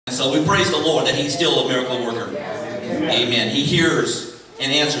so we praise the Lord that He's still a miracle worker. Amen. He hears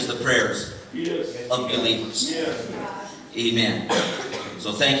and answers the prayers of believers. Amen.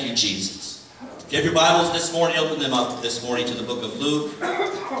 So thank you, Jesus. If you have your Bibles this morning, open them up this morning to the book of Luke. I'm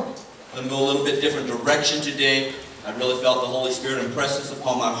going to go a little bit different direction today. I really felt the Holy Spirit impress this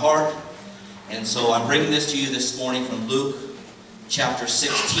upon my heart. And so I'm bringing this to you this morning from Luke chapter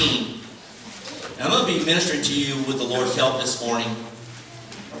 16. And I'm going to be ministering to you with the Lord's help this morning.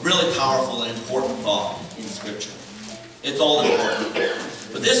 A really powerful and important thought in Scripture. It's all important.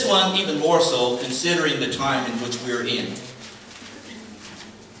 But this one even more so considering the time in which we're in.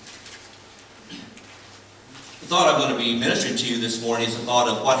 The thought I'm going to be ministering to you this morning is the thought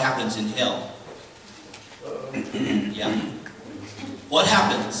of what happens in hell. Yeah. What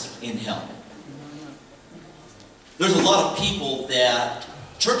happens in hell? There's a lot of people that,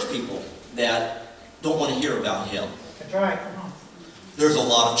 church people, that don't want to hear about hell. That's right. Come on. There's a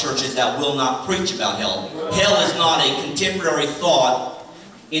lot of churches that will not preach about hell. Hell is not a contemporary thought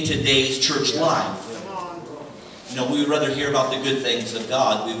in today's church life. You know, we would rather hear about the good things of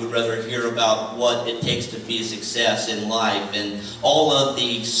God. We would rather hear about what it takes to be a success in life and all of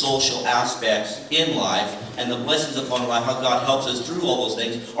the social aspects in life and the blessings upon life, how God helps us through all those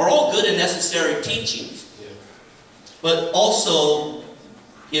things, are all good and necessary teachings. But also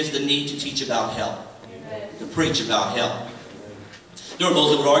is the need to teach about hell, to preach about hell. There are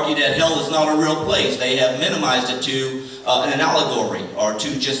those that would argue that hell is not a real place. They have minimized it to an allegory or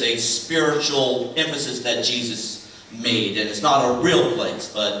to just a spiritual emphasis that Jesus made, and it's not a real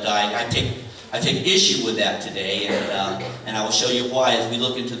place. But I take issue with that today, and I will show you why as we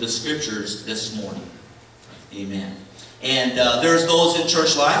look into the Scriptures this morning. Amen. And there's those in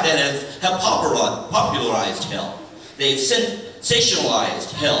church life that have popularized hell. They've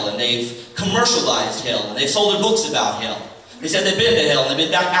sensationalized hell, and they've commercialized hell, and they've sold their books about hell. They said they've been to hell, and they've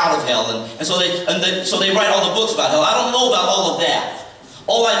been back out of hell, and so they write all the books about hell. I don't know about all of that.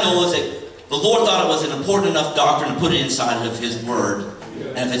 All I know is that the Lord thought it was an important enough doctrine to put it inside of His Word.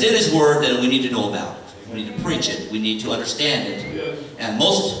 And if it's in His Word, then we need to know about it. We need to preach it. We need to understand it. And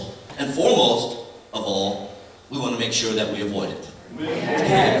most and foremost of all, we want to make sure that we avoid it.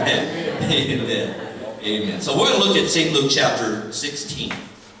 Amen. Amen. Amen. So we're going to look at St. Luke chapter 16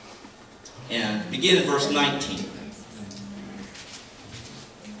 and begin in verse 19.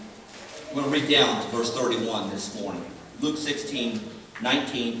 I'm going to read down to verse 31 this morning. Luke 16,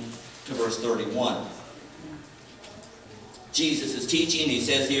 19 to verse 31. Jesus is teaching. He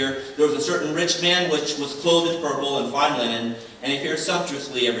says here, there was a certain rich man which was clothed in purple and fine linen, and he fared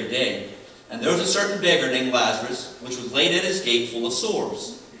sumptuously every day. And there was a certain beggar named Lazarus, which was laid at his gate full of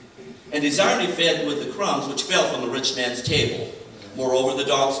sores, and desired to be fed with the crumbs which fell from the rich man's table. Moreover, the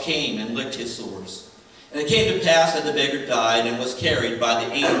dogs came and licked his sores. And it came to pass that the beggar died and was carried by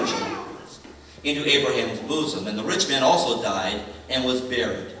the angel into Abraham's bosom. And the rich man also died and was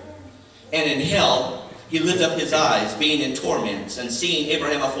buried. And in hell he lifted up his eyes, being in torments, and seeing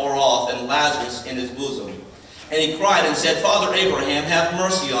Abraham afar off and Lazarus in his bosom. And he cried and said, Father Abraham, have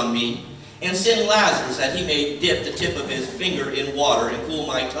mercy on me, and send Lazarus that he may dip the tip of his finger in water and cool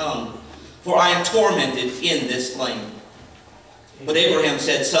my tongue, for I am tormented in this flame. But Abraham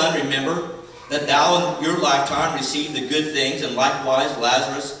said, Son, remember that thou in your lifetime received the good things, and likewise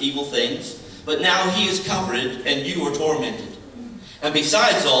Lazarus evil things. But now he is comforted, and you are tormented. And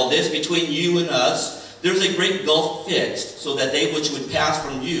besides all this, between you and us, there is a great gulf fixed, so that they which would pass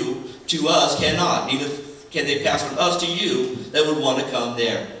from you to us cannot, neither can they pass from us to you that would want to come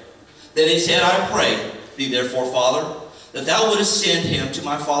there. Then he said, I pray thee therefore, Father, that thou wouldest send him to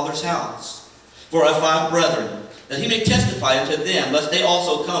my father's house. For I have 5 brethren, that he may testify unto them, lest they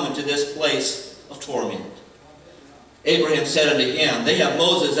also come into this place of torment. Abraham said unto him, They have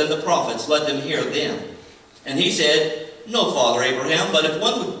Moses and the prophets, let them hear them. And he said, No, Father Abraham, but if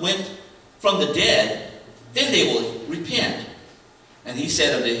one went from the dead, then they will repent. And he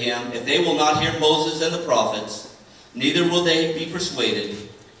said unto him, If they will not hear Moses and the prophets, neither will they be persuaded,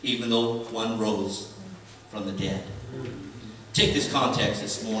 even though one rose from the dead. Take this context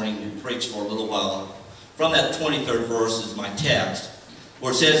this morning and preach for a little while. From that 23rd verse is my text,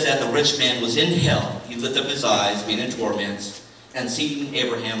 where it says that the rich man was in hell. He lifted up his eyes, being in torments, and seeing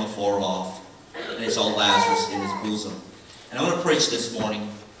Abraham afar off. And he saw Lazarus in his bosom. And I want to preach this morning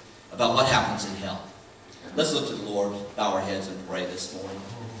about what happens in hell. Let's look to the Lord, bow our heads, and pray this morning.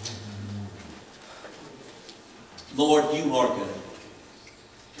 Lord, you are good.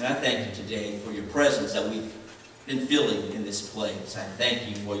 And I thank you today for your presence that we've been feeling in this place. I thank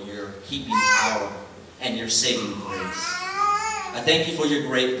you for your keeping power and your saving grace. I thank you for your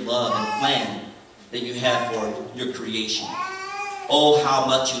great love and plan that you have for your creation. Oh, how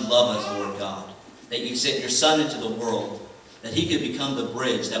much you love us, Lord God, that you sent your Son into the world, that he could become the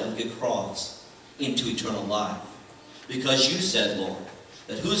bridge that we could cross into eternal life. Because you said, Lord,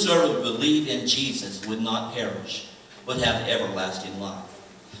 that whosoever would believe in Jesus would not perish, but have everlasting life.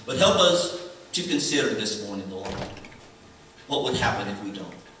 But help us to consider this morning, Lord, what would happen if we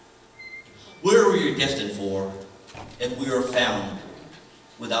don't. Where are we destined for if we are found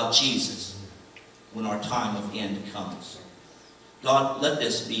without Jesus when our time of end comes? God, let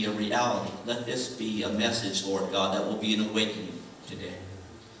this be a reality. Let this be a message, Lord God, that will be an awakening today.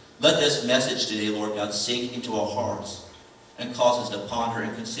 Let this message today, Lord God, sink into our hearts and cause us to ponder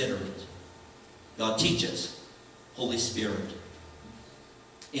and consider it. God, teach us, Holy Spirit,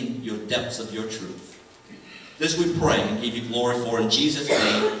 in your depths of your truth. This we pray and give you glory for in Jesus'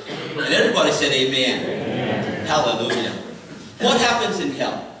 name. And everybody said amen. Amen. Hallelujah. What happens in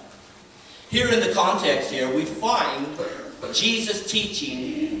hell? Here in the context here, we find Jesus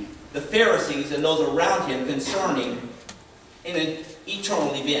teaching the Pharisees and those around him concerning an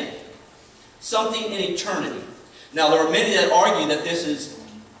eternal event. Something in eternity. Now, there are many that argue that this is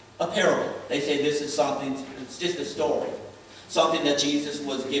a parable. They say this is something, it's just a story. Something that Jesus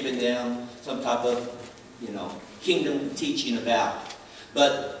was giving them, some type of, kingdom teaching about.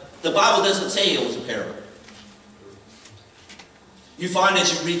 But the Bible doesn't say it was a parable. You find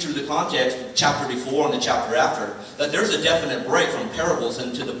as you read through the context, chapter before and the chapter after, that there's a definite break from parables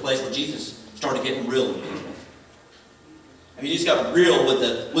into the place where Jesus started getting real with people. I mean, he just got real with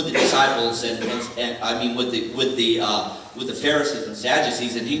the disciples and with the Pharisees and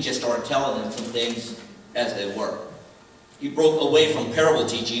Sadducees, and he just started telling them some things as they were. He broke away from parable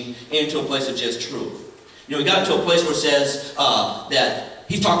teaching into a place of just truth. He got to a place where it says that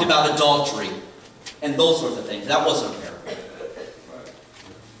he talked about adultery and those sorts of things. That wasn't a parable.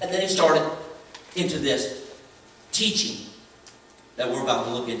 And then he started into this teaching that we're about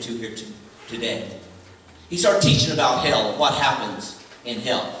to look into here today. He started teaching about hell, what happens in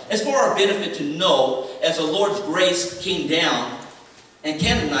hell. It's for our benefit to know, as the Lord's grace came down and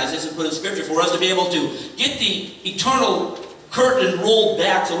canonized this and put in Scripture, for us to be able to get the eternal curtain rolled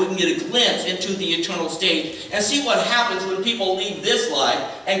back so we can get a glimpse into the eternal state and see what happens when people leave this life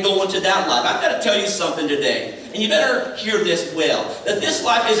and go into that life. I've got to tell you something today, and you better hear this well, that this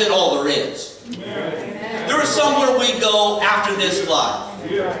life isn't all there is. Amen. There is somewhere we go after this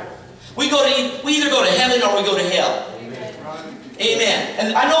life. Yeah. We either go to heaven or we go to hell. Amen. Amen.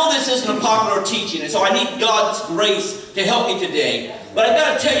 And I know this isn't a popular teaching, and so I need God's grace to help me today. But I've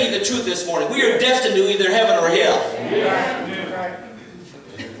got to tell you the truth this morning. We are destined to either heaven or hell. Amen.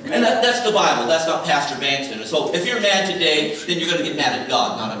 And that's the Bible. That's not Pastor Bankston. And so if you're mad today, then you're going to get mad at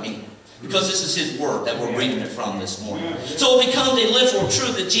God, not at me. Because this is his word that we're reading it from this morning. So it becomes a literal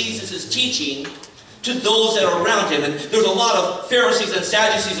truth that Jesus is teaching to those that are around him. And there's a lot of Pharisees and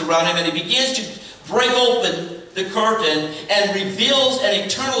Sadducees around him, and he begins to break open the curtain and reveals an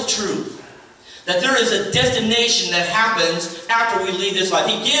eternal truth. That there is a destination that happens after we leave this life.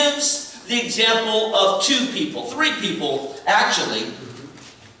 He gives the example of three people actually.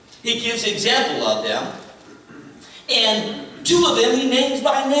 He gives the example of them. And two of them he names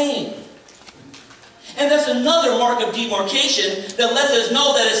by name. And that's another mark of demarcation that lets us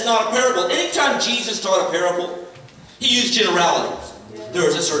know that it's not a parable. Anytime Jesus taught a parable, he used generalities. There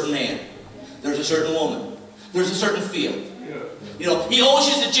is a certain man. There's a certain woman. There's a certain field. He always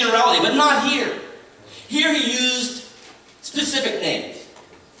used a generality, but not here. Here he used specific names.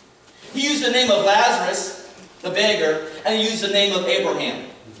 He used the name of Lazarus, the beggar, and he used the name of Abraham,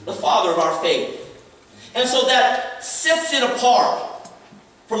 the father of our faith. And so that sets it apart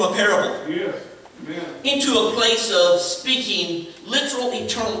from a parable. Yes. Into a place of speaking literal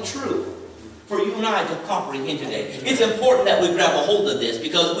eternal truth for you and I to comprehend today. It's important that we grab a hold of this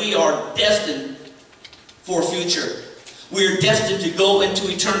because we are destined for future. We are destined to go into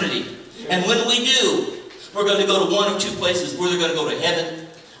eternity. And when we do, we're going to go to one of two places. We're either going to go to heaven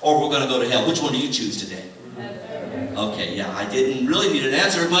or we're going to go to hell. Which one do you choose today? Okay, yeah, I didn't really need an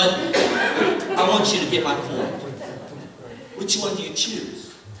answer, but I want you to get my point. Which one do you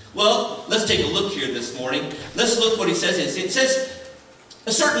choose? Well, let's take a look here this morning. Let's look what he says. It says,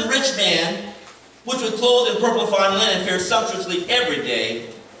 a certain rich man, which was clothed in purple and fine linen, fared sumptuously every day,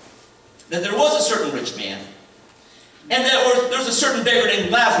 that there was a certain rich man, and there was a certain beggar named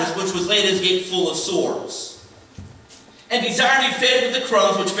Lazarus, which was laid at his gate full of sores, and desired to be fed with the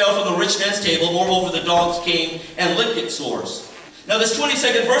crumbs which fell from the rich man's table. Moreover, the dogs came and licked its sores. Now this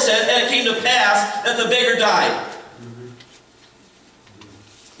 22nd verse says, and it came to pass that the beggar died.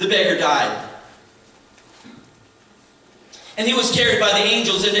 The beggar died. And he was carried by the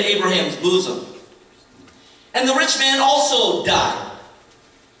angels into Abraham's bosom. And the rich man also died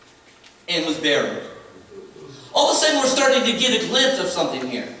and was buried. All of a sudden, we're starting to get a glimpse of something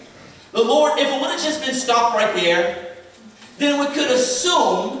here. The Lord, if it would have just been stopped right there, then we could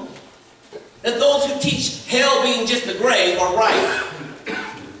assume that those who teach hell being just the grave are right.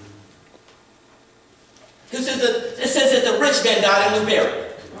 It says that the rich man died and was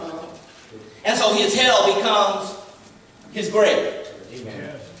buried. And so his hell becomes his grave.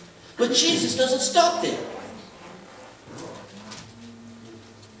 Amen. But Jesus doesn't stop there.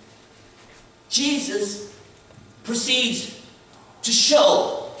 Jesus proceeds to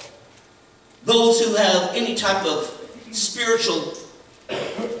show those who have any type of spiritual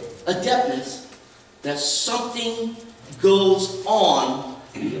adeptness that something goes on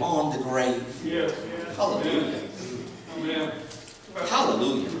beyond the grave. Yes. Hallelujah. Amen.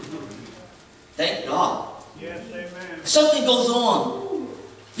 Hallelujah. Thank God. Yes, amen. Something goes on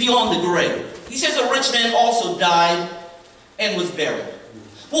beyond the grave. He says a rich man also died and was buried.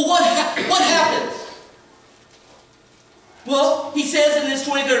 Well, what happens? Well, he says in this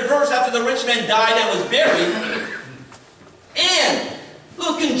 23rd verse, after the rich man died and was buried, and,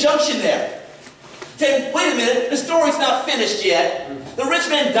 little conjunction there. Saying, wait a minute, the story's not finished yet. The rich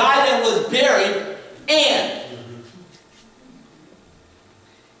man died and was buried, and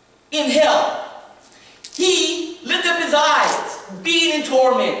in hell, he lifted up his eyes, being in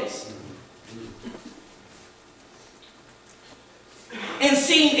torments, and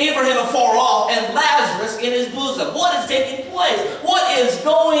seeing Abraham afar off and Lazarus in his bosom. What is taking place? What is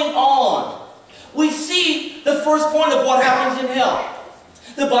going on? We see the first point of what happens in hell.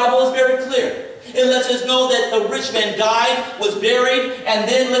 The Bible is very clear. It lets us know that the rich man died, was buried, and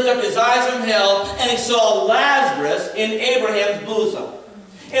then lifted up his eyes from hell, and he saw Lazarus in Abraham's bosom.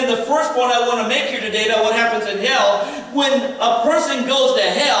 And the first point I want to make here today about what happens in hell, when a person goes to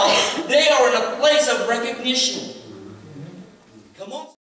hell, they are in a place of recognition. Come on.